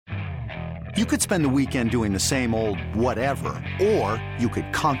You could spend the weekend doing the same old whatever, or you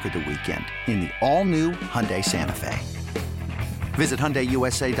could conquer the weekend in the all-new Hyundai Santa Fe. Visit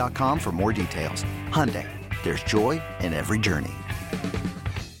HyundaiUSA.com for more details. Hyundai, there's joy in every journey.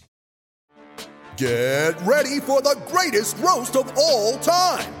 Get ready for the greatest roast of all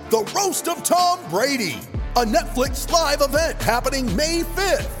time, the Roast of Tom Brady, a Netflix live event happening May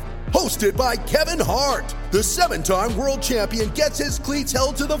 5th. Hosted by Kevin Hart, the 7-time world champion gets his cleats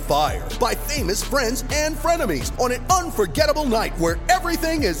held to the fire by famous friends and frenemies on an unforgettable night where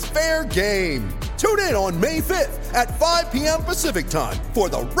everything is fair game. Tune in on May 5th at 5 p.m. Pacific time for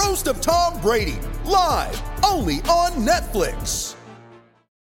the Roast of Tom Brady, live only on Netflix.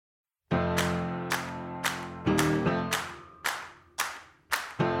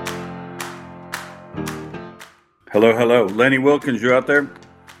 Hello, hello. Lenny Wilkens, you out there?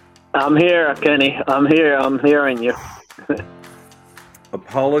 I'm here, Kenny. I'm here. I'm hearing you.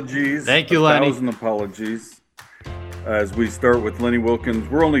 Apologies. Thank you, Lenny. 1,000 apologies. As we start with Lenny Wilkens,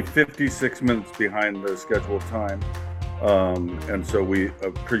 we're only 56 minutes behind the scheduled time. And so we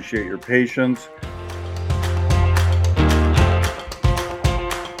appreciate your patience.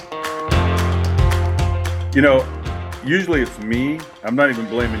 You know, usually it's me. I'm not even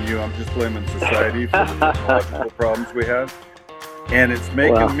blaming you. I'm just blaming society for the technological problems we have. And it's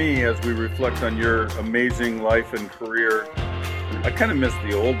making me, as we reflect on your amazing life and career, I kind of miss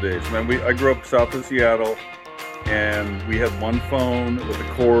the old days, man. I grew up south of Seattle, and we had one phone with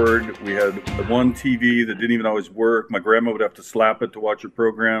a cord. We had the one TV that didn't even always work. My grandma would have to slap it to watch her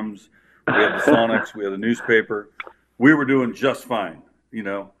programs. We had the Sonics. We had the newspaper. We were doing just fine, you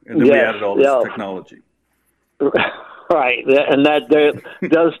know, and then we added all this technology. Right, and that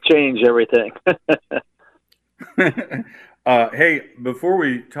does change everything. Hey, before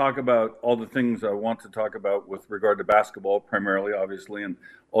we talk about all the things I want to talk about with regard to basketball, primarily, obviously, and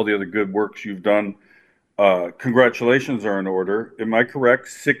all the other good works you've done, congratulations are in order. Am I correct?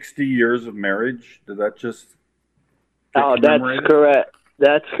 60 years of marriage? Did that just that's correct.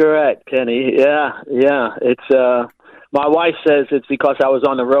 That's correct, Kenny. Yeah. It's my wife says it's because I was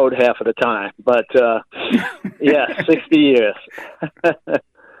on the road half of the time, but 60 years.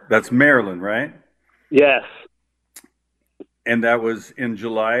 That's Maryland, right? Yes. And that was in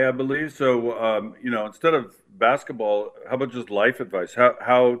July, I believe. So, instead of basketball, how about just life advice?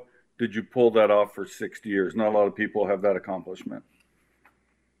 How did you pull that off for 60 years? Not a lot of people have that accomplishment.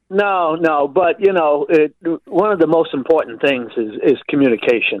 No, but, one of the most important things is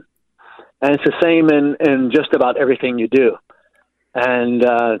communication. And it's the same in just about everything you do. And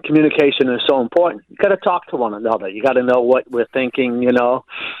communication is so important. You got to talk to one another. You got to know what we're thinking,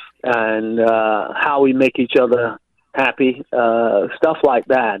 and how we make each other happy, stuff like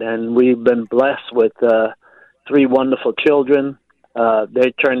that. And we've been blessed with 3 wonderful children.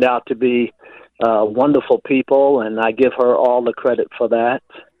 They turned out to be wonderful people, and I give her all the credit for that.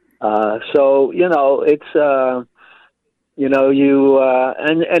 It's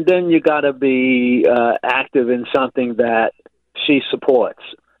and then you got to be active in something that she supports,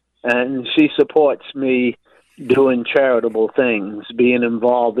 and she supports me doing charitable things, being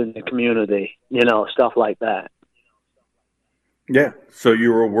involved in the community, stuff like that. Yeah. So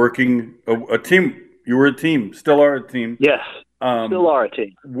you were working a team. You were a team. Still are a team. Yes. Still are a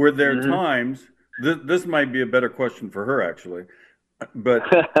team. Were there times? This might be a better question for her, actually. But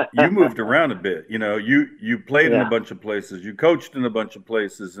you moved around a bit. You played in a bunch of places. You coached in a bunch of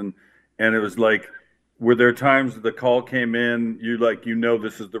places, and it was like, were there times the call came in?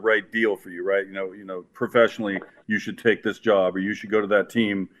 This is the right deal for you, right? Professionally, you should take this job, or you should go to that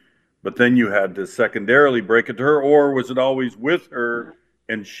team. But then you had to secondarily break it to her, or was it always with her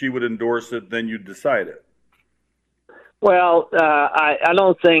and she would endorse it, then you'd decide it? Well, I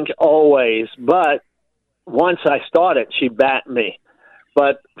don't think always, but once I started, she backed me.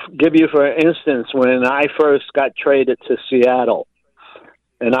 But give you, for instance, when I first got traded to Seattle,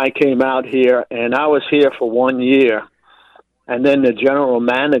 and I came out here, and I was here for 1 year, and then the general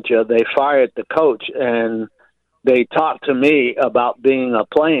manager, they fired the coach, and they talked to me about being a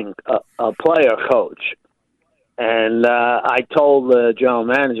player coach. And I told the general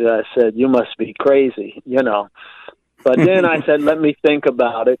manager, I said, "You must be crazy," But then I said, "Let me think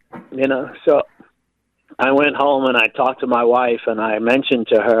about it," So I went home and I talked to my wife, and I mentioned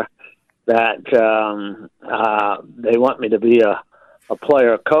to her that they want me to be a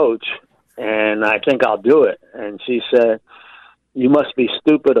player coach, and I think I'll do it. And she said, "You must be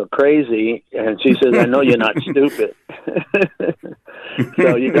stupid or crazy." And she says, "I know you're not stupid."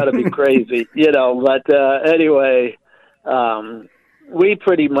 So you got to be crazy, But anyway, we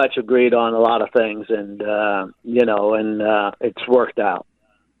pretty much agreed on a lot of things, and it's worked out.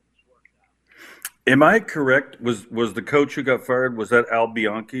 Am I correct? Was the coach who got fired, was that Al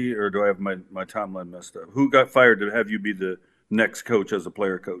Bianchi, or do I have my timeline messed up? Who got fired to have you be the next coach as a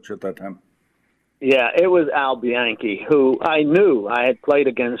player coach at that time? Yeah, it was Al Bianchi, who I knew. I had played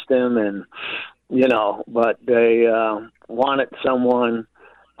against him, and but they wanted someone.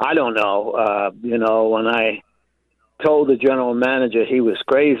 I don't know. When I told the general manager he was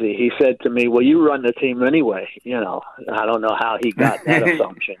crazy, he said to me, "Well, you run the team anyway." I don't know how he got that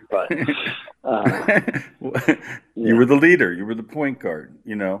assumption, but you were the leader. You were the point guard.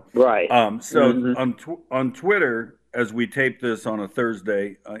 Right. So on Twitter, as we tape this on a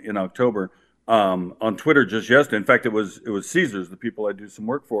Thursday in October, on Twitter just yesterday. In fact, it was Caesars, the people I do some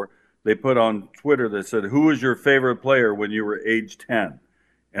work for. They put on Twitter. They said, "Who was your favorite player when you were age 10?"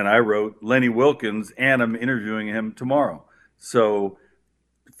 And I wrote Lenny Wilkens, and I'm interviewing him tomorrow. So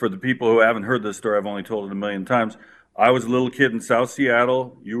for the people who haven't heard this story, I've only told it a million times. I was a little kid in South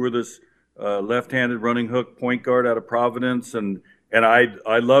Seattle. You were this left-handed running hook point guard out of Providence, and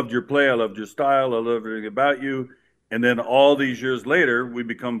I loved your play. I loved your style. I loved everything about you. And then all these years later, we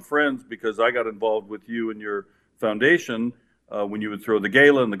become friends because I got involved with you and your foundation when you would throw the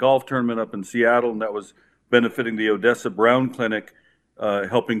gala and the golf tournament up in Seattle, and that was benefiting the Odessa Brown Clinic,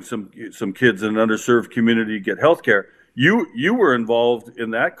 helping some kids in an underserved community get health care. You were involved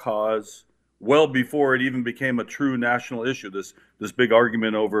in that cause well before it even became a true national issue. This big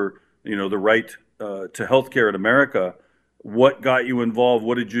argument over the right to health care in America. What got you involved?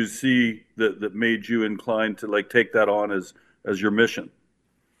 What did you see that made you inclined to take that on as your mission?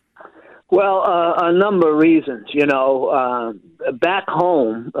 Well, a number of reasons. Back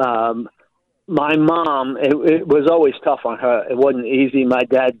home, my mom, it was always tough on her. It wasn't easy. My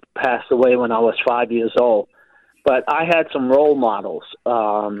dad passed away when I was 5 years old. But I had some role models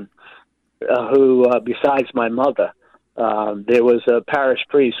who, besides my mother, there was a parish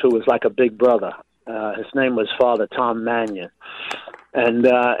priest who was like a big brother. His name was Father Tom Mannion. And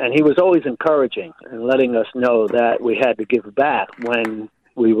he was always encouraging and letting us know that we had to give back when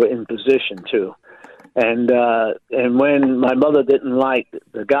we were in position to. And when my mother didn't like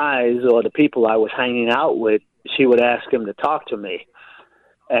the guys or the people I was hanging out with, she would ask him to talk to me.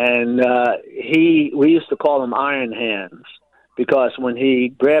 And we used to call him Iron Hands because when he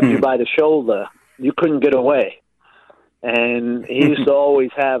grabbed you by the shoulder, you couldn't get away. And he used to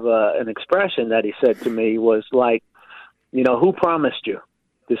always have an expression that he said to me was like, who promised you?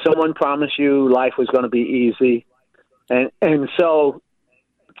 Did someone promise you life was going to be easy? And so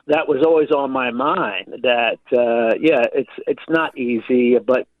that was always on my mind that, it's not easy,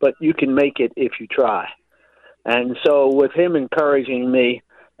 but you can make it if you try. And so with him encouraging me,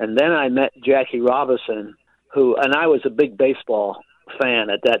 and then I met Jackie Robinson, and I was a big baseball fan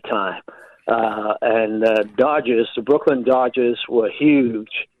at that time. The Brooklyn Dodgers were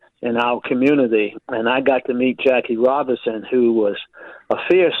huge in our community, and I got to meet Jackie Robinson, who was a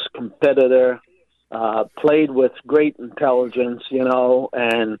fierce competitor, played with great intelligence,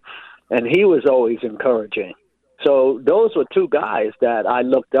 and he was always encouraging. So those were two guys that I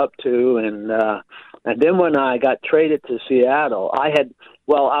looked up to, and then when I got traded to Seattle, I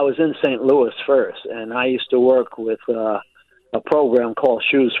was in St. Louis first, and I used to work with a program called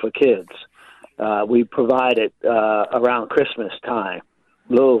Shoes for Kids. We provided around Christmas time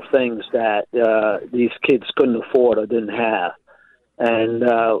little things that these kids couldn't afford or didn't have. And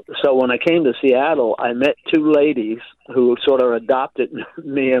so when I came to Seattle, I met two ladies who sort of adopted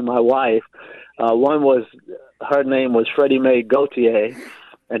me and my wife. Her name was Freddie Mae Gauthier,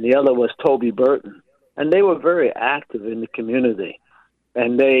 and the other was Toby Burton. And they were very active in the community.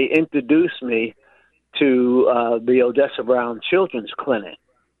 And they introduced me to the Odessa Brown Children's Clinic.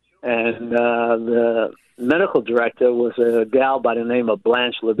 And the medical director was a gal by the name of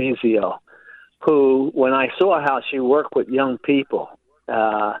Blanche Labizio, who, when I saw how she worked with young people,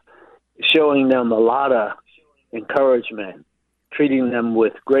 showing them a lot of encouragement, treating them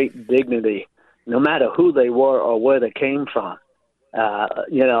with great dignity, no matter who they were or where they came from,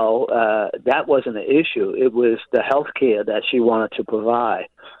 that wasn't an issue. It was the health care that she wanted to provide.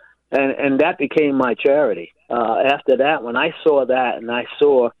 And that became my charity. After that, when I saw that and I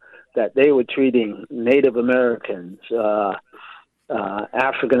saw that they were treating Native Americans,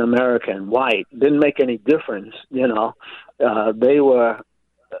 African American, white, didn't make any difference. They were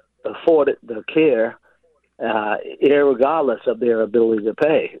afforded the care irregardless of their ability to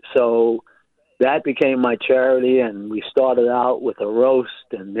pay. So that became my charity, and we started out with a roast,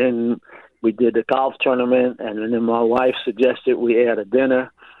 and then we did the golf tournament, and then my wife suggested we add a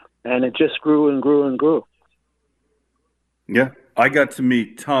dinner, and it just grew and grew and grew. Yeah. I got to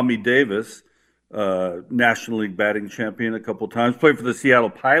meet Tommy Davis, National League batting champion, a couple of times. Played for the Seattle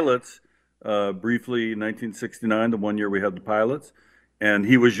Pilots briefly in 1969, the one year we had the pilots. And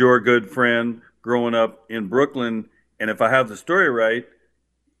he was your good friend growing up in Brooklyn. And if I have the story right,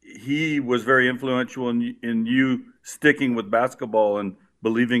 he was very influential in you sticking with basketball and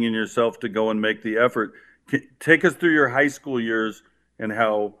believing in yourself to go and make the effort. Take us through your high school years and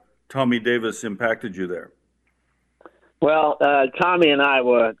how Tommy Davis impacted you there. Well, Tommy and I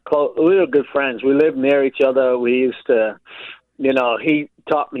were close. We were good friends. We lived near each other. We used to, he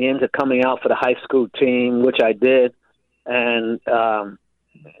talked me into coming out for the high school team, which I did. And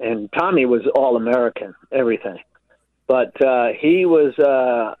Tommy was All-American, everything. But he was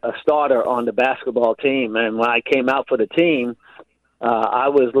a starter on the basketball team. And when I came out for the team, I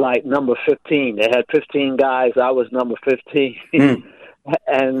was like number 15. They had 15 guys. I was number 15.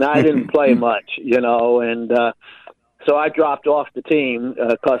 And I didn't play much, and so I dropped off the team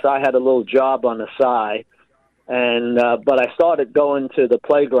because I had a little job on the side. And but I started going to the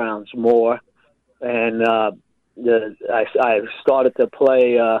playgrounds more, and I started to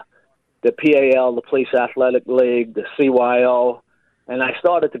play the PAL, the Police Athletic League, the CYO, and I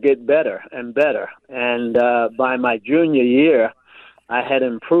started to get better and better. And by my junior year, I had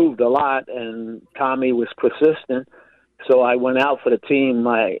improved a lot, and Tommy was persistent. So I went out for the team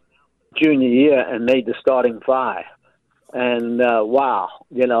my junior year and made the starting five. And wow,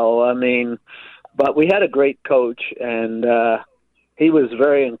 but we had a great coach, and he was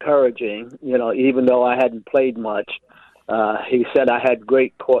very encouraging, even though I hadn't played much. He said I had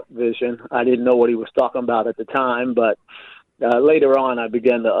great court vision. I didn't know what he was talking about at the time, but later on I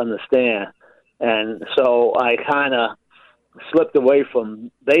began to understand. And so I kind of slipped away from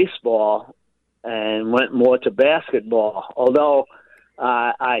baseball and went more to basketball, although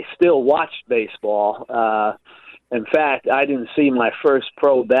I still watched baseball. In fact, I didn't see my first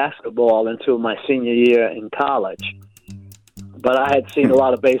pro basketball until my senior year in college, but I had seen a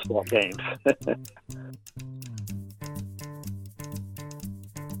lot of baseball games.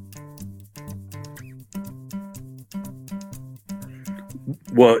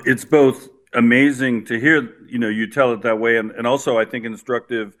 Well, it's both amazing to hear, you tell it that way, and also I think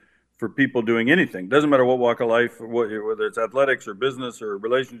instructive for people doing anything. Doesn't matter what walk of life, whether it's athletics or business or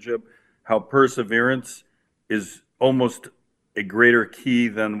relationship, how perseverance is almost a greater key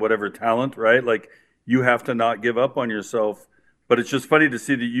than whatever talent, right? Like, you have to not give up on yourself. But it's just funny to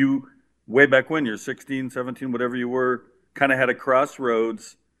see that you, way back when, you're 16, 17, whatever you were, kind of had a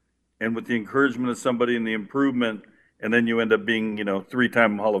crossroads, and with the encouragement of somebody and the improvement, and then you end up being,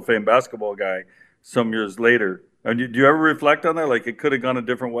 3-time Hall of Fame basketball guy some years later. And do you ever reflect on that? Like, it could have gone a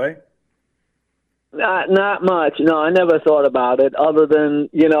different way? Not much. No, I never thought about it. Other than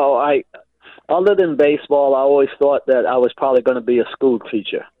other than baseball, I always thought that I was probably going to be a school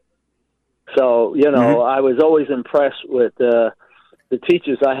teacher. So I was always impressed with the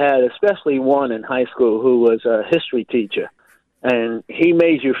teachers I had, especially one in high school who was a history teacher, and he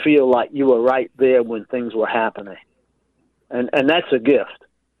made you feel like you were right there when things were happening, and that's a gift,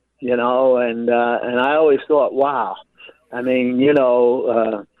 And I always thought, wow,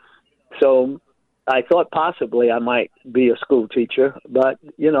 so I thought possibly I might be a school teacher, but,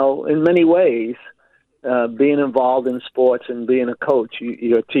 in many ways, being involved in sports and being a coach,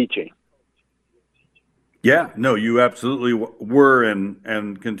 you're teaching. Yeah, no, you absolutely were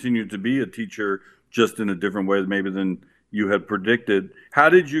and continue to be a teacher, just in a different way maybe than you had predicted. How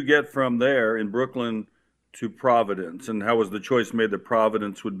did you get from there in Brooklyn to Providence, and how was the choice made that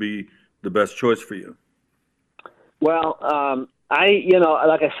Providence would be the best choice for you? Well,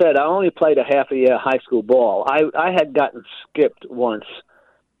 like I said, I only played a half a year high school ball. I had gotten skipped once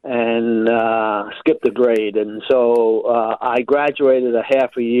and skipped a grade, and so I graduated a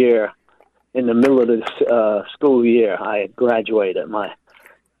half a year in the middle of the school year. I graduated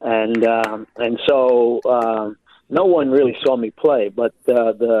and so no one really saw me play, but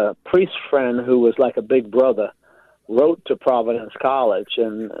the priest friend who was like a big brother wrote to Providence College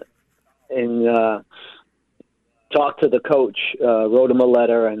and talked to the coach, wrote him a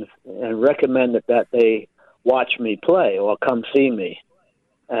letter, and recommended that they watch me play or come see me.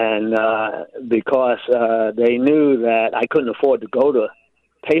 And because they knew that I couldn't afford to go to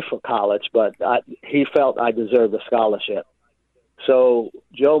pay for college, but he felt I deserved a scholarship. So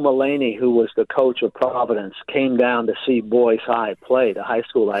Joe Mullaney, who was the coach of Providence, came down to see Boys High play, the high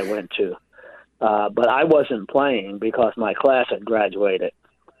school I went to. But I wasn't playing because my class had graduated.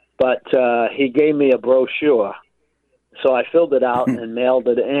 But he gave me a brochure. So I filled it out and mailed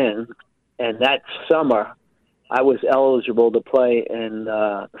it in. And that summer, I was eligible to play in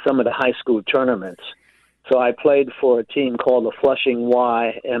some of the high school tournaments. So I played for a team called the Flushing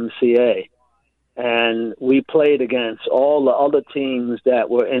YMCA. and we played against all the other teams that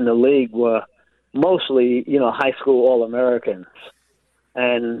were in the league were mostly, high school All-Americans.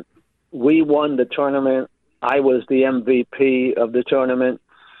 And we won the tournament. I was the MVP of the tournament.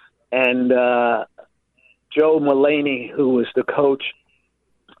 And Joe Mullaney, who was the coach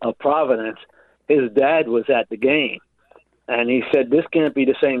of Providence, his dad was at the game. And he said, this can't be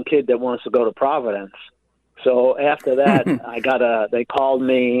the same kid that wants to go to Providence. So after that, they called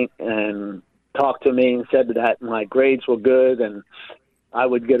me and talked to me and said that my grades were good and I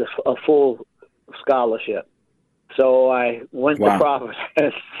would get a full scholarship. So I went to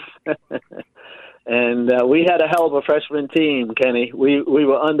Providence. And we had a hell of a freshman team, Kenny. We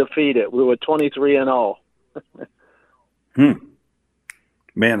were undefeated. We were 23-0.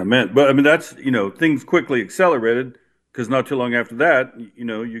 Man, but that's, things quickly accelerated because not too long after that,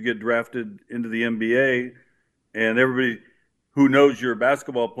 you get drafted into the NBA and everybody who knows you're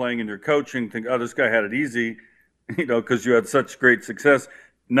basketball playing and you're coaching think, oh, this guy had it easy, because you had such great success.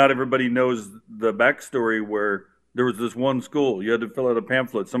 Not everybody knows the backstory where there was this one school. You had to fill out a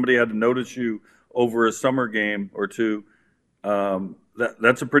pamphlet. Somebody had to notice you over a summer game or two.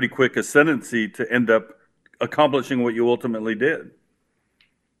 That's a pretty quick ascendancy to end up accomplishing what you ultimately did.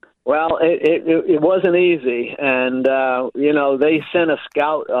 Well, it wasn't easy. And, they sent a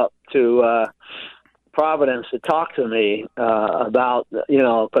scout up to Providence to talk to me about,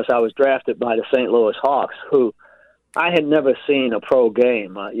 because I was drafted by the St. Louis Hawks, who I had never seen a pro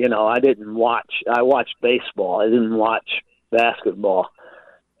game. I didn't watch. I watched baseball. I didn't watch basketball.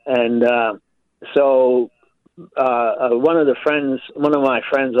 And so one of my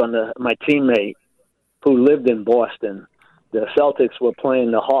friends my teammate who lived in Boston, the Celtics were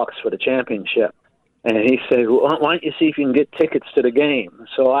playing the Hawks for the championship. And he said, well, why don't you see if you can get tickets to the game?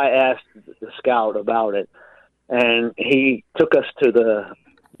 So I asked the scout about it. And he took us to the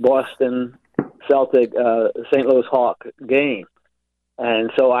Boston Celtic, St. Louis Hawk game.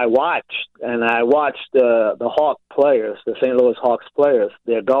 And so I watched the Hawk players, the St. Louis Hawks players,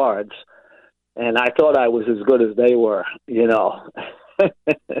 their guards. And I thought I was as good as they were,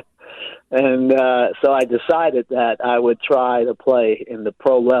 And so I decided that I would try to play in the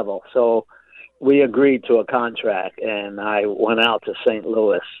pro level. So we agreed to a contract, and I went out to St.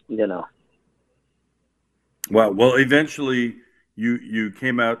 Louis, Wow. Well, eventually you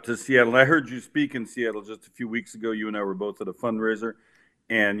came out to Seattle. I heard you speak in Seattle just a few weeks ago. You and I were both at a fundraiser,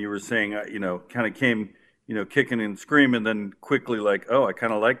 and you were saying, kind of came, kicking and screaming, then quickly like, oh, I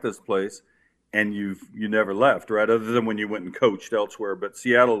kind of like this place. And you never left, right? Other than when you went and coached elsewhere. But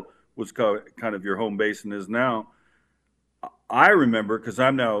Seattle was kind of your home base and is now. I remember, because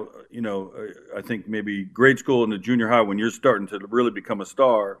I'm now, I think maybe grade school and the junior high, when you're starting to really become a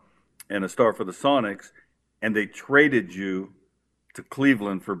star and a star for the Sonics, and they traded you to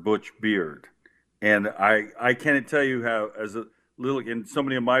Cleveland for Butch Beard. And I can't tell you how, as a little, and so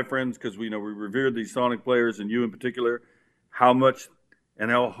many of my friends, because we revered these Sonic players, and you in particular, how much and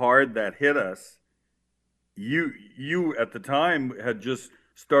how hard that hit us. You at the time had just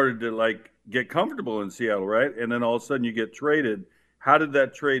started to get comfortable in Seattle, right? And then all of a sudden you get traded. How did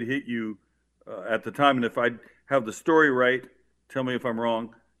that trade hit you at the time? And if I have the story right, tell me if I'm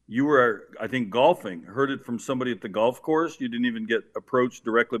wrong. You were, I think, golfing. Heard it from somebody at the golf course. You didn't even get approached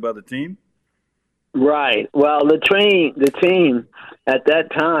directly by the team. Right. Well, the team at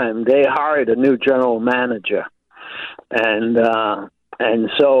that time, they hired a new general manager, and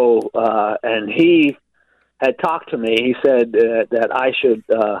he had talked to me. He said that I should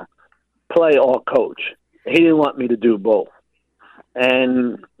play or coach. He didn't want me to do both.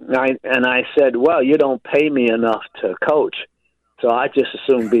 And I said, well, you don't pay me enough to coach, so I just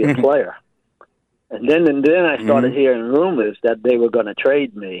assumed be a player. And then I started hearing rumors that they were going to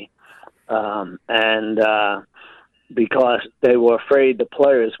trade me, because they were afraid the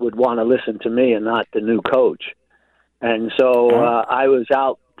players would want to listen to me and not the new coach. And so I was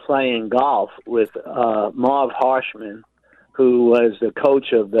out playing golf with Marv Harshman, who was the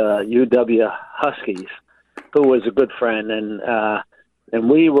coach of the UW Huskies, who was a good friend. And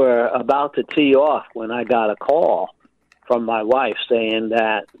we were about to tee off when I got a call from my wife saying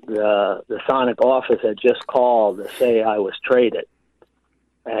that the Sonic office had just called to say I was traded.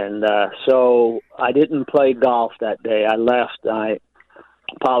 And so I didn't play golf that day. I left. I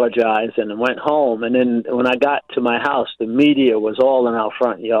apologized and went home. And then when I got to my house, the media was all in our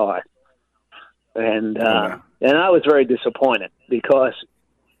front yard. And I was very disappointed because,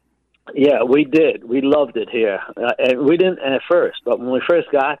 yeah, we did. We loved it here. And we didn't at first, but when we first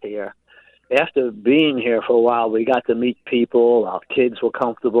got here, after being here for a while, we got to meet people. Our kids were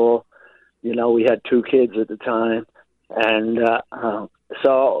comfortable. We had 2 kids at the time. And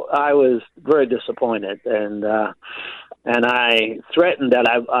So I was very disappointed, and I threatened that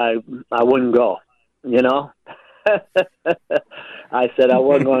I wouldn't go. You know, I said I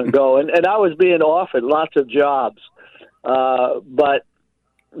wasn't going to go, and I was being offered lots of jobs, but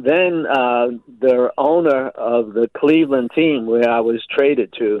then the owner of the Cleveland team where I was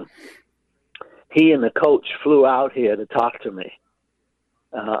traded to, he and the coach flew out here to talk to me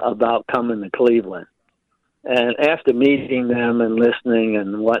about coming to Cleveland. And after meeting them and listening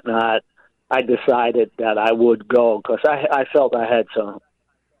and whatnot, I decided that I would go because I felt I had some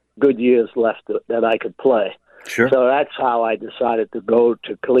good years left that I could play. Sure. So that's how I decided to go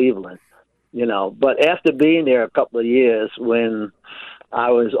to Cleveland, you know. But after being there a couple of years, when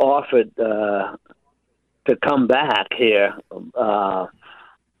I was offered to come back here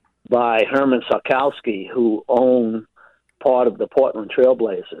by Herman Sarkowski, who owned part of the Portland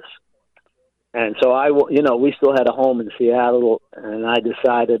Trailblazers. And so we still had a home in Seattle, and I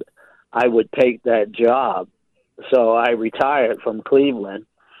decided I would take that job. So I retired from Cleveland.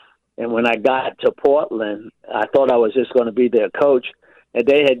 And when I got to Portland, I thought I was just going to be their coach. And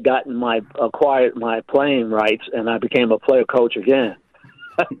they had acquired my playing rights, and I became a player coach again.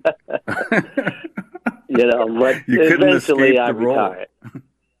 You know, but eventually I retired.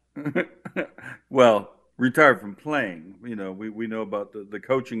 Well, retired from playing. You know, we know about the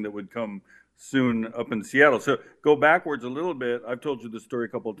coaching that would come soon up in Seattle. So go backwards a little bit. I've told you this story a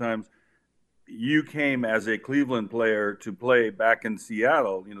couple of times. You came as a Cleveland player to play back in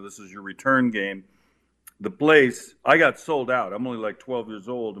Seattle. You know, this is your return game. The place, I got sold out. I'm only like 12 years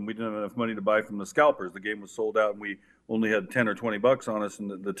old, and we didn't have enough money to buy from the scalpers. The game was sold out, and we only had 10 or 20 bucks on us,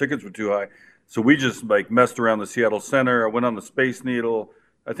 and the tickets were too high. So we just like messed around the Seattle Center. I went on the Space Needle.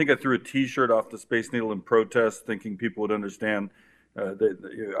 I think I threw a T-shirt off the Space Needle in protest, thinking people would understand.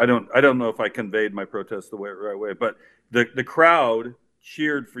 I don't know if I conveyed my protest the right way, but the crowd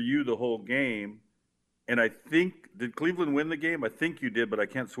cheered for you the whole game. And I think, did Cleveland win the game? I think you did, but I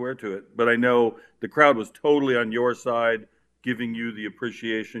can't swear to it. But I know the crowd was totally on your side, giving you the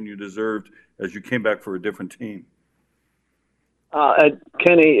appreciation you deserved as you came back for a different team.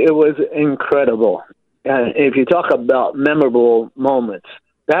 Kenny, it was incredible. And if you talk about memorable moments,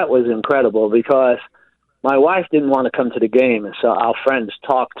 that was incredible because my wife didn't want to come to the game, and so our friends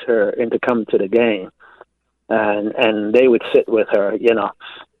talked her into coming to the game, and they would sit with her, you know.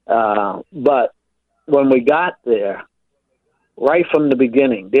 But when we got there, right from the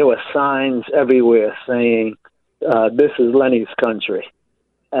beginning, there were signs everywhere saying, "This is Lenny's country,"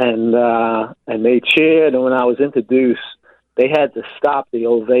 and they cheered. And when I was introduced, they had to stop the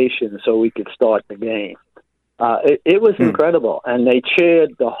ovation so we could start the game. It was incredible, and they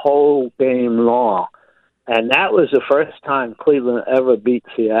cheered the whole game long. And that was the first time Cleveland ever beat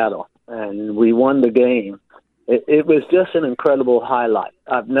Seattle, and we won the game. It was just an incredible highlight.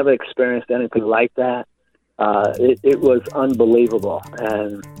 I've never experienced anything like that. It was unbelievable,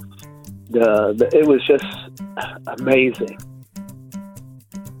 and it was just amazing.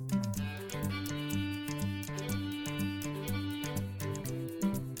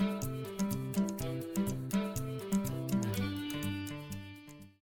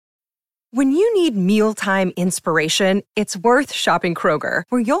 When you need mealtime inspiration, it's worth shopping Kroger,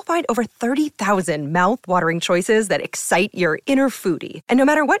 where you'll find over 30,000 mouth-watering choices that excite your inner foodie. And no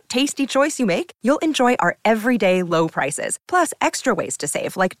matter what tasty choice you make, you'll enjoy our everyday low prices, plus extra ways to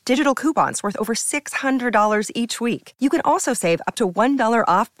save, like digital coupons worth over $600 each week. You can also save up to $1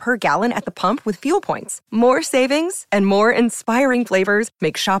 off per gallon at the pump with fuel points. More savings and more inspiring flavors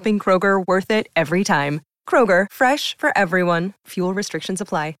make shopping Kroger worth it every time. Kroger, fresh for everyone. Fuel restrictions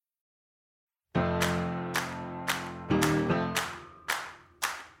apply.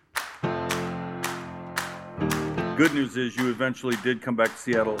 Good news is you eventually did come back to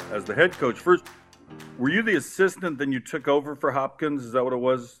Seattle as the head coach. First, were you the assistant, then you took over for Hopkins? Is that what it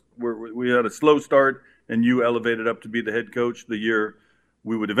was? Where we had a slow start and you elevated up to be the head coach the year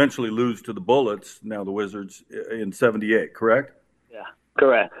we would eventually lose to the Bullets, now the Wizards, in 78, correct? Yeah,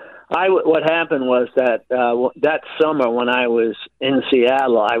 correct. What happened was that that summer when I was in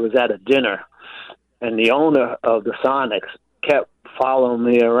Seattle, I was at a dinner, and the owner of the Sonics kept following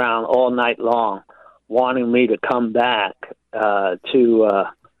me around all night long, wanting me to come back to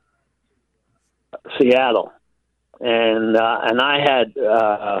Seattle, and I had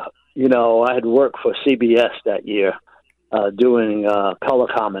I had worked for CBS that year doing color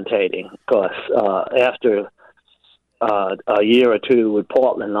commentating because after a year or two with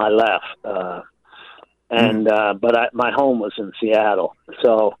Portland, I left, but my home was in Seattle,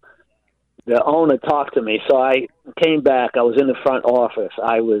 so the owner talked to me. So I came back. I was in the front office.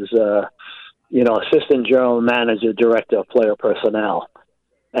 I was assistant general manager, director of player personnel.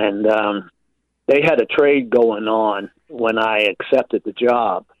 And they had a trade going on when I accepted the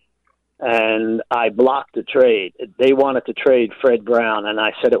job, and I blocked the trade. They wanted to trade Fred Brown, and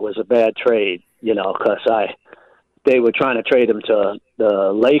I said it was a bad trade, because they were trying to trade him to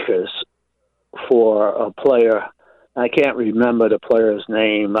the Lakers for a player. I can't remember the player's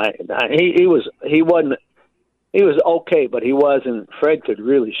name. He was okay, but he wasn't. Fred could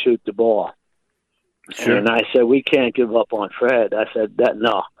really shoot the ball. Sure. And I said, we can't give up on Fred. I said that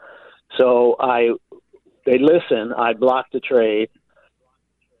no. So they listened. I blocked the trade,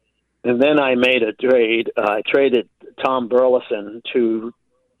 and then I made a trade. I traded Tom Burleson to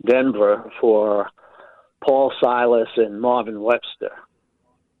Denver for Paul Silas and Marvin Webster.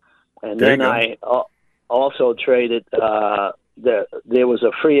 And then I also traded, there was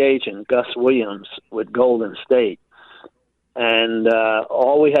a free agent, Gus Williams, with Golden State. And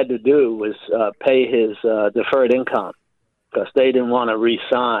all we had to do was pay his deferred income because they didn't want to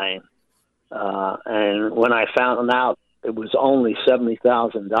re-sign. And when I found out it was only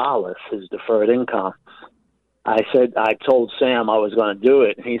 $70,000, his deferred income, I told Sam I was going to do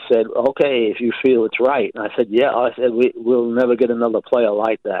it. And he said, okay, if you feel it's right. And I said, yeah. I said, we'll never get another player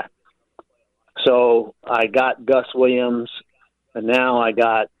like that. So I got Gus Williams, and now I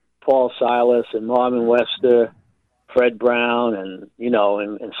got Paul Silas and Marvin Webster, Fred Brown, and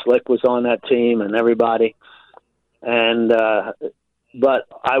and Slick was on that team and everybody. And but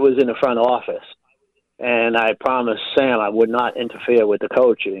I was in the front office, and I promised Sam I would not interfere with the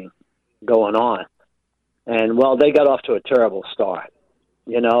coaching going on. And they got off to a terrible start.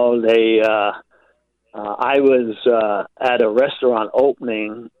 I was at a restaurant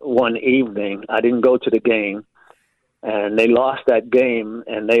opening one evening. I didn't go to the game, and they lost that game,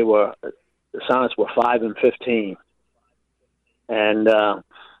 and the Sonics were 5-15. And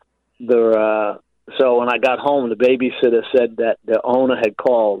so when I got home, the babysitter said that the owner had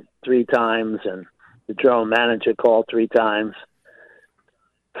called 3 times, and the general manager called 3 times.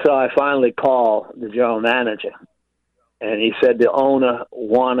 So I finally called the general manager, and he said the owner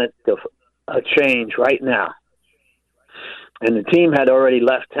wanted a change right now. And the team had already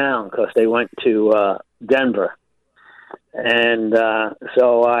left town because they went to Denver. And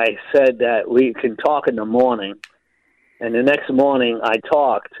so I said that we can talk in the morning. And the next morning I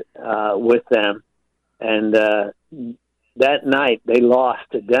talked with them. And that night they lost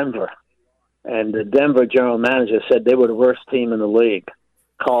to Denver. And the Denver general manager said they were the worst team in the league.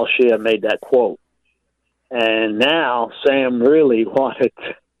 Carl Scheer made that quote. And now Sam really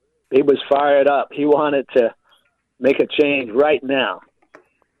he was fired up. He wanted to make a change right now.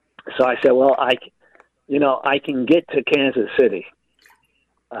 So I said, well, I can get to Kansas City.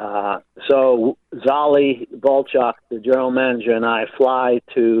 So Zolly Bolchak, the general manager, and I fly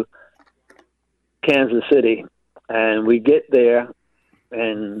to Kansas City, and we get there,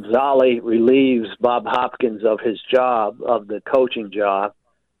 and Zolly relieves Bob Hopkins of his job, of the coaching job,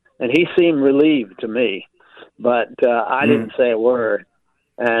 and he seemed relieved to me, but I didn't say a word.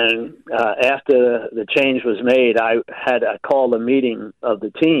 And after the change was made, I called a meeting of the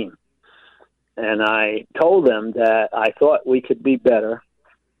team, and I told them that I thought we could be better,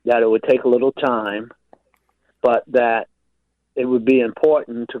 that it would take a little time, but that it would be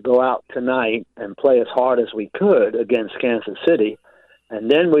important to go out tonight and play as hard as we could against Kansas City, and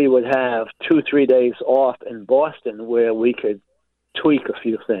then we would have 2-3 days off in Boston where we could tweak a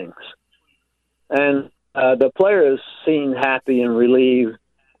few things. And the players seemed happy and relieved,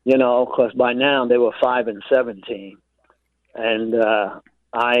 because by now they were 5-17, and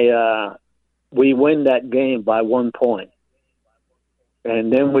we win that game by 1 point,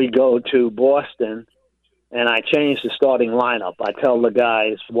 and then we go to Boston, and I change the starting lineup. I tell the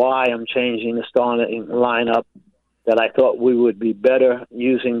guys why I'm changing the starting lineup, that I thought we would be better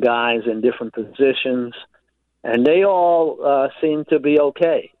using guys in different positions, and they all seemed to be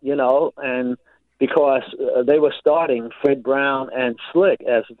okay, and because they were starting Fred Brown and Slick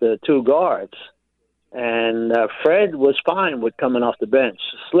as the 2 guards. And Fred was fine with coming off the bench.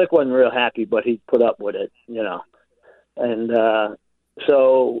 Slick wasn't real happy, but he put up with it, And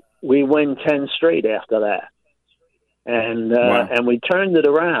so we win 10 straight after that. And wow. And we turned it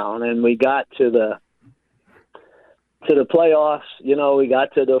around, and we got to the playoffs. We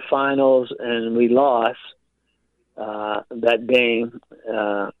got to the finals, and we lost that game,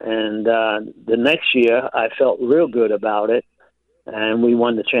 and the next year I felt real good about it, and we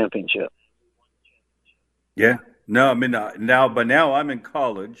won the championship. Yeah, no, I mean now I'm in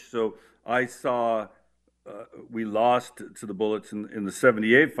college, so I saw we lost to the Bullets in the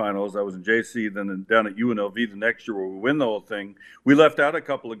 '78 finals. I was in JC, then down at UNLV the next year where we win the whole thing. We left out a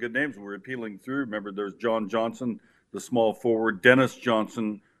couple of good names. We were appealing through. Remember, there's John Johnson, the small forward. Dennis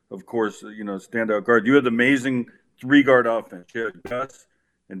Johnson, of course, standout guard. You had the amazing 3-guard offense. You had Gus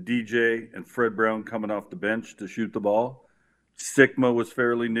and DJ and Fred Brown coming off the bench to shoot the ball. Sigma was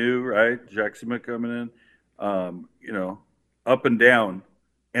fairly new, right? Jack Sigma coming in, up and down,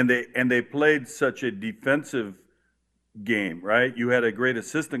 and they played such a defensive game, right? You had a great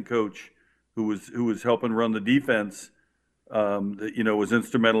assistant coach who was helping run the defense. That was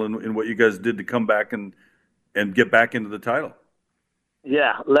instrumental in what you guys did to come back and get back into the title.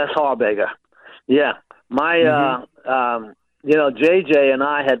 Yeah, Les Harbager. Yeah, my JJ and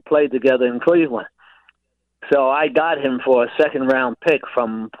I had played together in Cleveland. So I got him for a second-round pick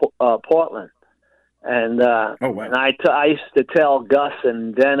from Portland. And wow. And I used to tell Gus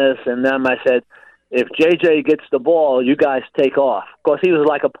and Dennis and them, I said, if JJ gets the ball, you guys take off. Of course, he was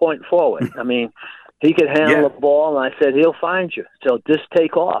like a point forward. I mean, he could handle the ball, and I said, he'll find you. So just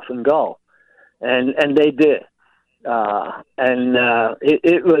take off and go. And they did.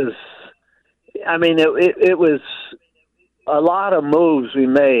 It was, I mean, it was a lot of moves we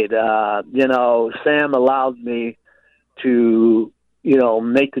made. Sam allowed me to,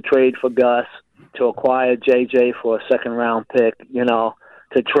 make the trade for Gus, to acquire JJ for a second-round pick, to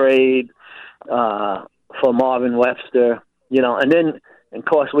trade for Marvin Webster, and then, of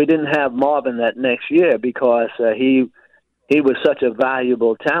course, we didn't have Marvin that next year because he was such a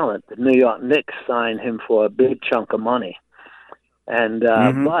valuable talent. The New York Knicks signed him for a big chunk of money. And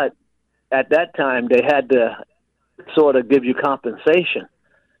but at that time, they had to sort of give you compensation.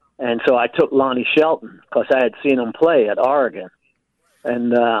 And so I took Lonnie Shelton because I had seen him play at Oregon.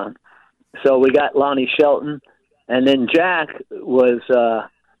 And so we got Lonnie Shelton. And then Jack was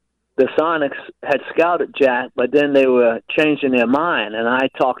the Sonics had scouted Jack, but then they were changing their mind, and I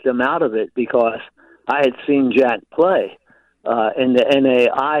talked them out of it because I had seen Jack play in the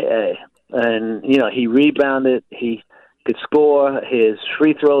NAIA. And, he rebounded, he could score, his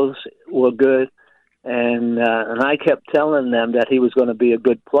free throws were good. And I kept telling them that he was going to be a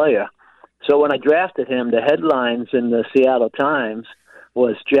good player. So when I drafted him, the headlines in the Seattle Times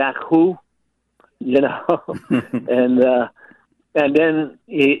was Jack who, and then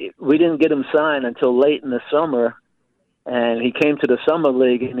we didn't get him signed until late in the summer, and he came to the summer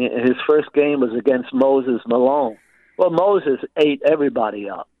league, and his first game was against Moses Malone. Well, Moses ate everybody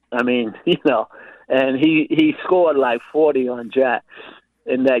up. I mean, and he scored like 40 on Jack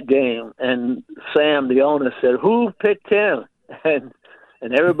in that game. And Sam, the owner, said, "Who picked him?" And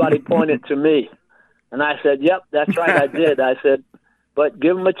everybody pointed to me. And I said, "Yep, that's right, I did." I said, "But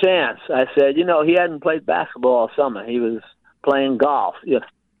give him a chance." I said, he hadn't played basketball all summer. He was playing golf.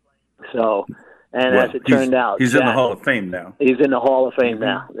 So, and as it turned out, he's in the Hall of Fame now. He's in the Hall of Fame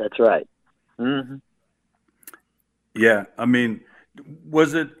now. That's right. Mm-hmm. Yeah, I mean,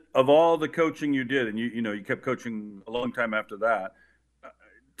 was it of all the coaching you did, and you kept coaching a long time after that,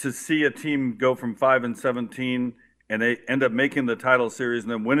 to see a team go from 5-17 and they end up making the title series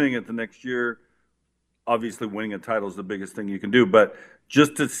and then winning it the next year? Obviously, winning a title is the biggest thing you can do, but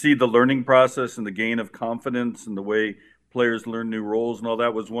just to see the learning process and the gain of confidence and the way players learn new roles and all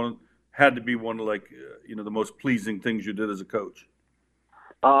that had to be one of the most pleasing things you did as a coach.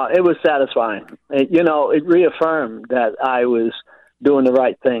 It was satisfying. It reaffirmed that I was doing the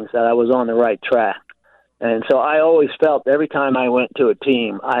right things, that I was on the right track. And so I always felt every time I went to a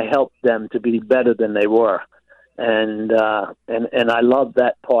team, I helped them to be better than they were. And I loved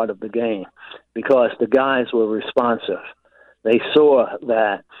that part of the game because the guys were responsive. They saw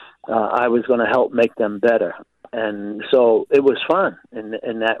that I was going to help make them better. And so it was fun in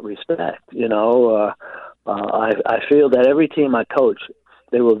that respect. I feel that every team I coached,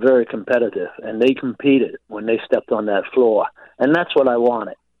 they were very competitive, and they competed when they stepped on that floor. And that's what I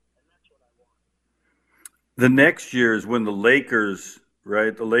wanted. The next year is when the Lakers,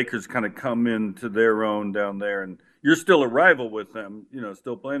 right? The Lakers kind of come into their own down there, and you're still a rival with them,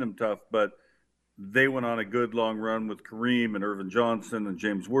 still playing them tough, but they went on a good long run with Kareem and Irvin Johnson and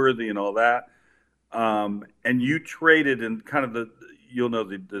James Worthy and all that. And you traded in kind of you'll know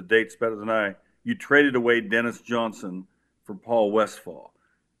the dates better than I, you traded away Dennis Johnson for Paul Westphal.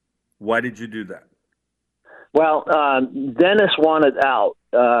 Why did you do that? Well, Dennis wanted out.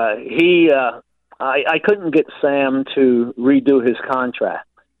 I couldn't get Sam to redo his contract.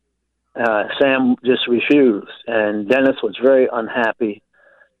 Sam just refused, and Dennis was very unhappy,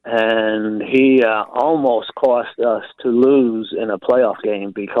 and he almost cost us to lose in a playoff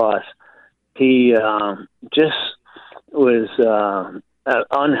game because he just was an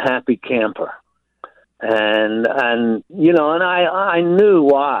unhappy camper. And I knew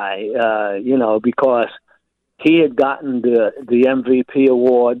why, because he had gotten the MVP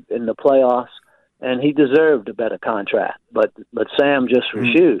award in the playoffs, and he deserved a better contract. But Sam just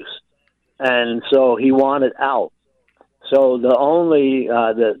refused, and so he wanted out. So the only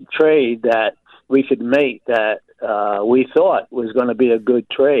the trade that we could make that we thought was going to be a good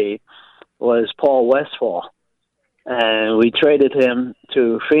trade was Paul Westphal. And we traded him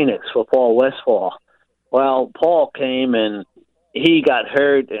to Phoenix for Paul Westphal. Well, Paul came and he got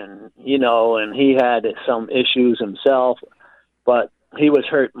hurt, and and he had some issues himself, but he was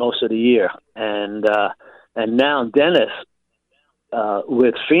hurt most of the year. And now Dennis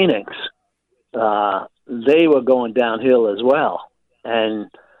with Phoenix, they were going downhill as well.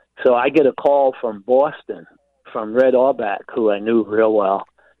 And so I get a call from Boston, from Red Auerbach, who I knew real well,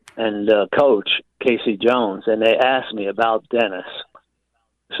 and coach Casey Jones, and they asked me about Dennis.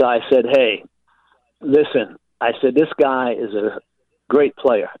 So I said, hey, listen, I said, this guy is a great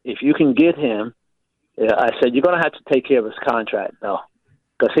player. If you can get him, I said, you're going to have to take care of his contract, though,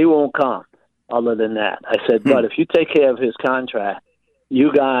 because he won't come other than that. I said, but if you take care of his contract,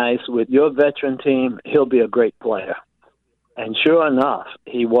 you guys, with your veteran team, he'll be a great player. And sure enough,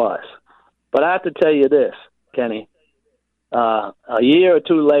 he was. But I have to tell you this, Kenny. A year or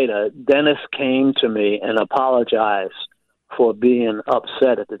two later, Dennis came to me and apologized for being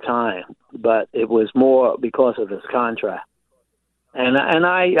upset at the time, but it was more because of his contract. And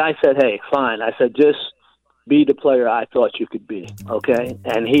I said, hey, fine. I said, just be the player I thought you could be, okay?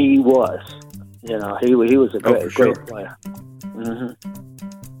 And he was. He was a great player. Mm-hmm.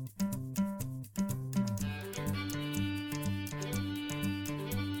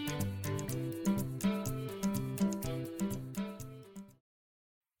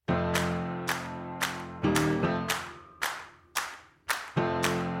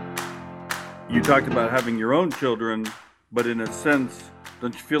 You talked about having your own children, but in a sense,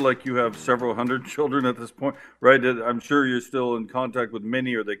 don't you feel like you have several hundred children at this point, right? I'm sure you're still in contact with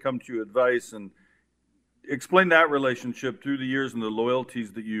many, or they come to you advice, and explain that relationship through the years and the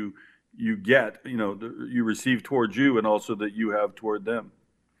loyalties that you get, you receive towards you, and also that you have toward them.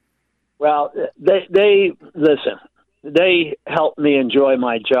 Well, they listen. They helped me enjoy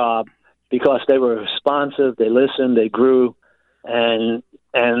my job because they were responsive. They listened. They grew, and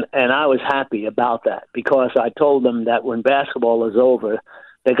I was happy about that, because I told them that when basketball is over,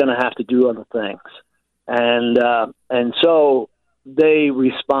 they're going to have to do other things. And so they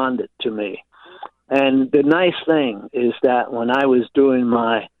responded to me. And the nice thing is that when I was doing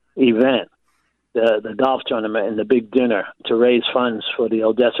my event, the golf tournament and the big dinner to raise funds for the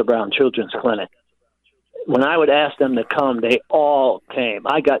Odessa Brown Children's Clinic, when I would ask them to come, they all came.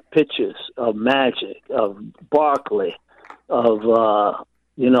 I got pictures of Magic, of Barkley, of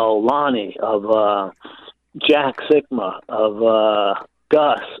Lonnie, of Jack Sigma, of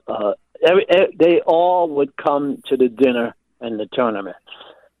Gus. They all would come to the dinner and the tournament,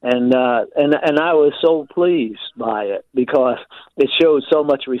 and I was so pleased by it, because it showed so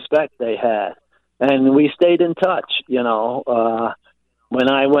much respect they had, and we stayed in touch. When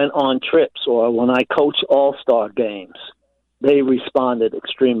I went on trips or when I coached all-star games, they responded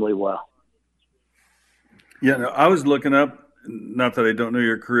extremely well. Yeah, no, I was looking up. Not that I don't know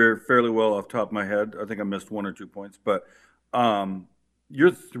your career fairly well off the top of my head. I think I missed 1 or 2 points. But you're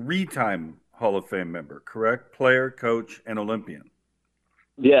a 3-time Hall of Fame member, correct? Player, coach, and Olympian.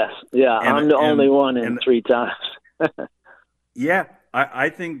 Yes. Yeah, I'm the only one in 3 times. Yeah, I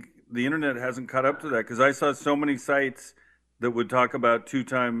think the internet hasn't caught up to that, because I saw so many sites that would talk about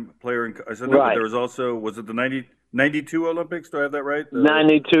 2-time player. And I said, no, but there was also, was it the 92 Olympics? Do I have that right?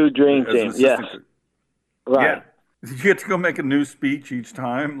 92 Dream Team, yes. Right. Yeah. Did you get to go make a new speech each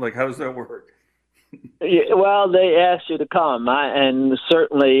time? Like, how does that work? Yeah, well, they asked you to come, and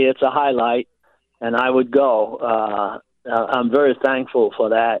certainly it's a highlight, and I would go. I'm very thankful for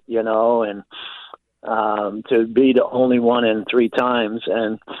that, and to be the only one in 3 times.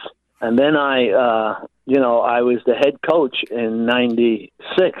 And then I was the head coach in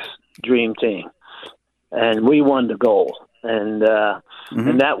 96 Dream Team, and we won the gold, and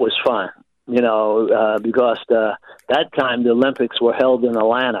that was fun. Because that time the Olympics were held in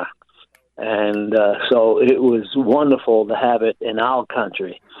Atlanta, and so it was wonderful to have it in our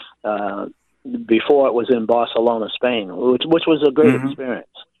country before it was in Barcelona, Spain, which was a great experience.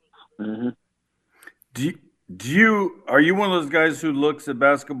 Mm-hmm. Are you one of those guys who looks at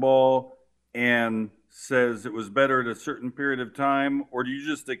basketball and says it was better at a certain period of time, or do you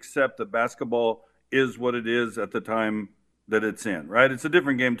just accept that basketball is what it is at the time that it's in, right? It's a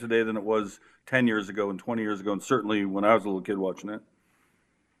different game today than it was 10 years ago and 20 years ago, and certainly when I was a little kid watching it.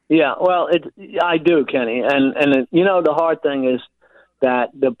 Yeah, well, I do, Kenny. And the hard thing is that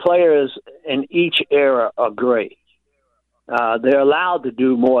the players in each era are great. They're allowed to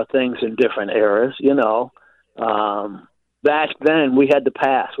do more things in different eras, Back then, we had to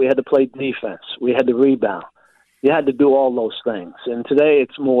pass. We had to play defense. We had to rebound. You had to do all those things. And today,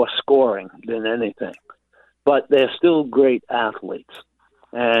 it's more scoring than anything. But they're still great athletes.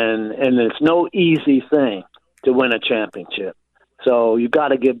 And it's no easy thing to win a championship. So you got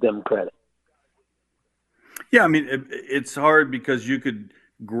to give them credit. Yeah, I mean, it's hard because you could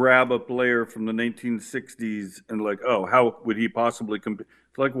grab a player from the 1960s and how would he possibly compete?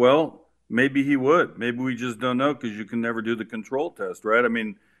 It's like, well, maybe he would. Maybe we just don't know because you can never do the control test, right? I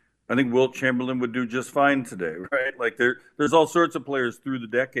mean, I think Wilt Chamberlain would do just fine today, right? Like there's all sorts of players through the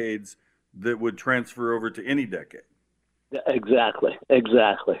decades that would transfer over to any decade. Exactly.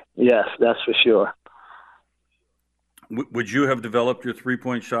 Yes, that's for sure. Would you have developed your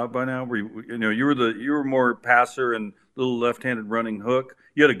 3-point shot by now? You were more passer and little left-handed running hook.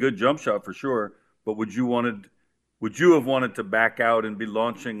 You had a good jump shot for sure, but would you have wanted to back out and be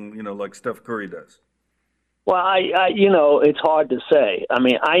launching, like Steph Curry does? Well, it's hard to say. I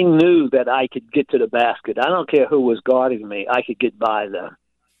mean, I knew that I could get to the basket. I don't care who was guarding me. I could get by them.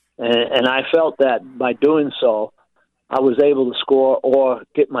 And I felt that by doing so, I was able to score or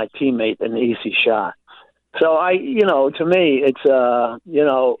get my teammate an easy shot. So to me,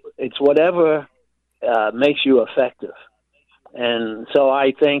 it's whatever makes you effective. And so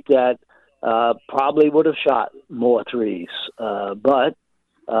I think that probably would have shot more threes. But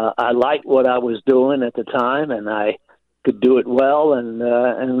I liked what I was doing at the time, and I could do it well,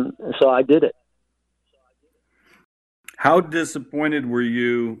 and so I did it. How disappointed were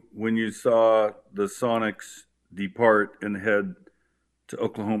you when you saw the Sonics depart and head to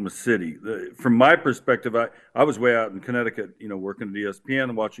Oklahoma City? From my perspective, I was way out in Connecticut, working at ESPN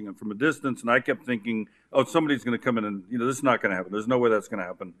and watching it from a distance, and I kept thinking, oh, somebody's going to come in and, this is not going to happen. There's no way that's going to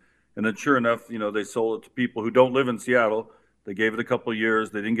happen. And then sure enough, they sold it to people who don't live in Seattle. They gave it a couple of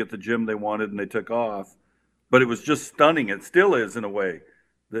years. They didn't get the gym they wanted, and they took off. But it was just stunning. It still is, in a way.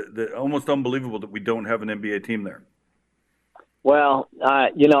 Almost unbelievable that we don't have an NBA team there. Well, I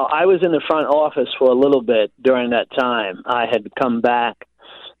was in the front office for a little bit during that time. I had come back.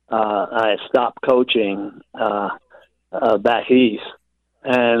 I had stopped coaching back east.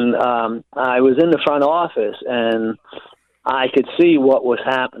 And I was in the front office, and I could see what was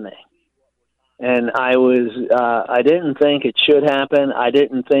happening. And I didn't think it should happen. I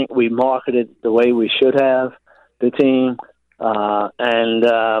didn't think we marketed the way we should have, the team. But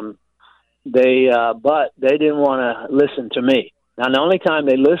they didn't want to listen to me. Now, the only time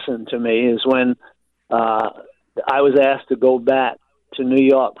they listened to me is when I was asked to go back to New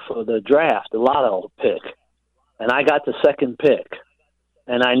York for the draft, the lotto pick. And I got the second pick.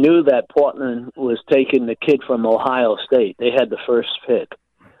 And I knew that Portland was taking the kid from Ohio State. They had the first pick.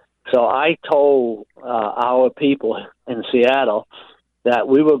 So I told our people in Seattle that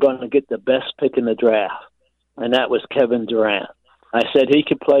we were going to get the best pick in the draft, and that was Kevin Durant. I said he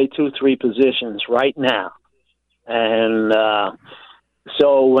could play 2-3 positions right now. And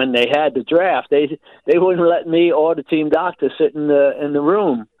so when they had the draft, they wouldn't let me or the team doctor sit in the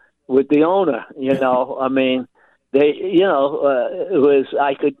room with the owner. I mean, it was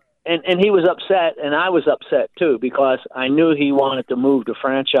I could. And he was upset, and I was upset, too, because I knew he wanted to move the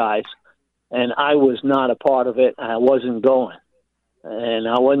franchise, and I was not a part of it. I wasn't going. And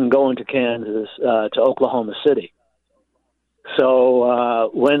I wasn't going to Kansas, to Oklahoma City. So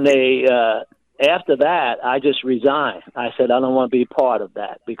when after that, I just resigned. I said, I don't want to be part of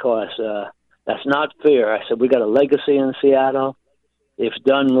that because that's not fair. I said, we got a legacy in Seattle. If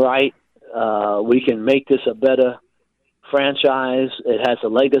done right, we can make this a better franchise. It has a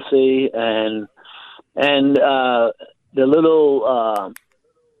legacy, and the little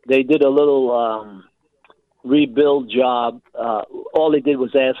they did a little rebuild job. All they did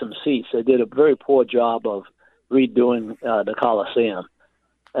was add some seats. They did a very poor job of redoing the Coliseum,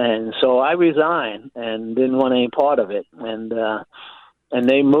 and so I resigned and didn't want any part of it. And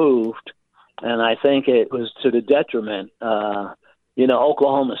they moved, and I think it was to the detriment.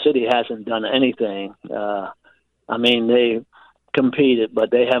 Oklahoma City hasn't done anything. I mean, they competed, but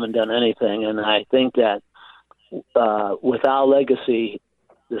they haven't done anything. And I think that with our legacy,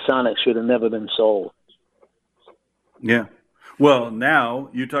 the Sonics should have never been sold. Yeah. Well, now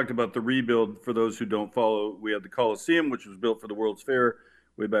you talked about the rebuild. For those who don't follow, we had the Coliseum, which was built for the World's Fair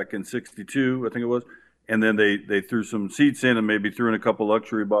way back in '62, I think it was. And then they threw some seats in and maybe threw in a couple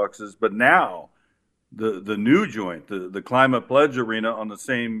luxury boxes. But now the new joint, the Climate Pledge Arena on the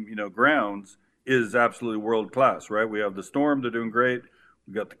same grounds, is absolutely world class, right? We have the Storm; they're doing great.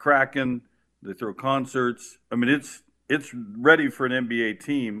 We got the Kraken; they throw concerts. I mean, it's ready for an NBA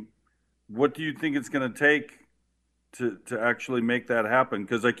team. What do you think it's going to take to actually make that happen?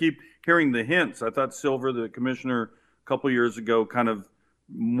 Because I keep hearing the hints. I thought Silver, the commissioner, a couple years ago kind of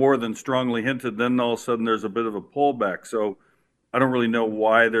more than strongly hinted. Then all of a sudden there's a bit of a pullback. So I don't really know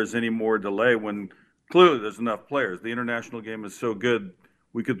why there's any more delay when clearly there's enough players. The international game is so good,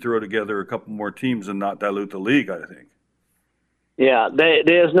 we could throw together a couple more teams and not dilute the league, I think. Yeah,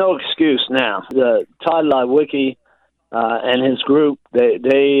 there's no excuse now. Todd Lewicki and his group, they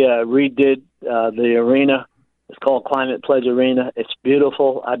redid the arena. It's called Climate Pledge Arena. It's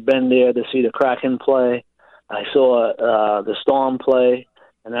beautiful. I've been there to see the Kraken play. I saw the Storm play,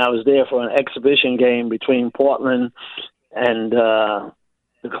 and I was there for an exhibition game between Portland and the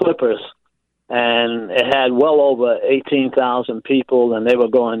Clippers. And it had well over 18,000 people, and they were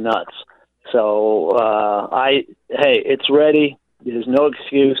going nuts. So, hey, it's ready. There's no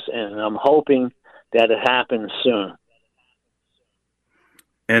excuse, and I'm hoping that it happens soon.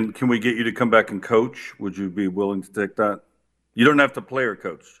 And can we get you to come back and coach? Would you be willing to take that? You don't have to play or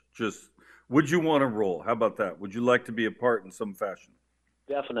coach. Just, would you want to roll? How about that? Would you like to be a part in some fashion?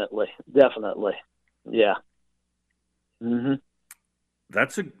 Definitely. Yeah. Mm-hmm.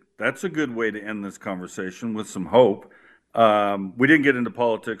 That's a good way to end this conversation with some hope. We didn't get into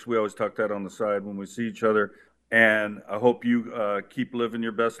politics. We always talk that on the side when we see each other. And I hope you keep living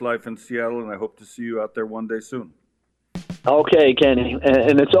your best life in Seattle, and I hope to see you out there one day soon. Okay, Kenny.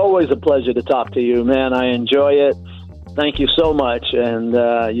 And it's always a pleasure to talk to you, man. I enjoy it. Thank you so much, and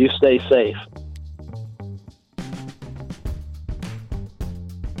you stay safe.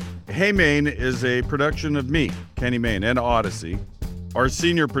 Hey Maine is a production of me, Kenny Mayne, and Odyssey. Our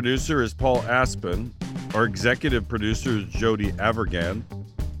senior producer is Paul Aspen. Our executive producer is Jody Avergan.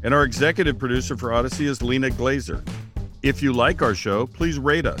 And our executive producer for Odyssey is Lena Glazer. If you like our show, please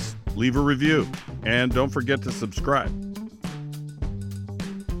rate us, leave a review, and don't forget to subscribe.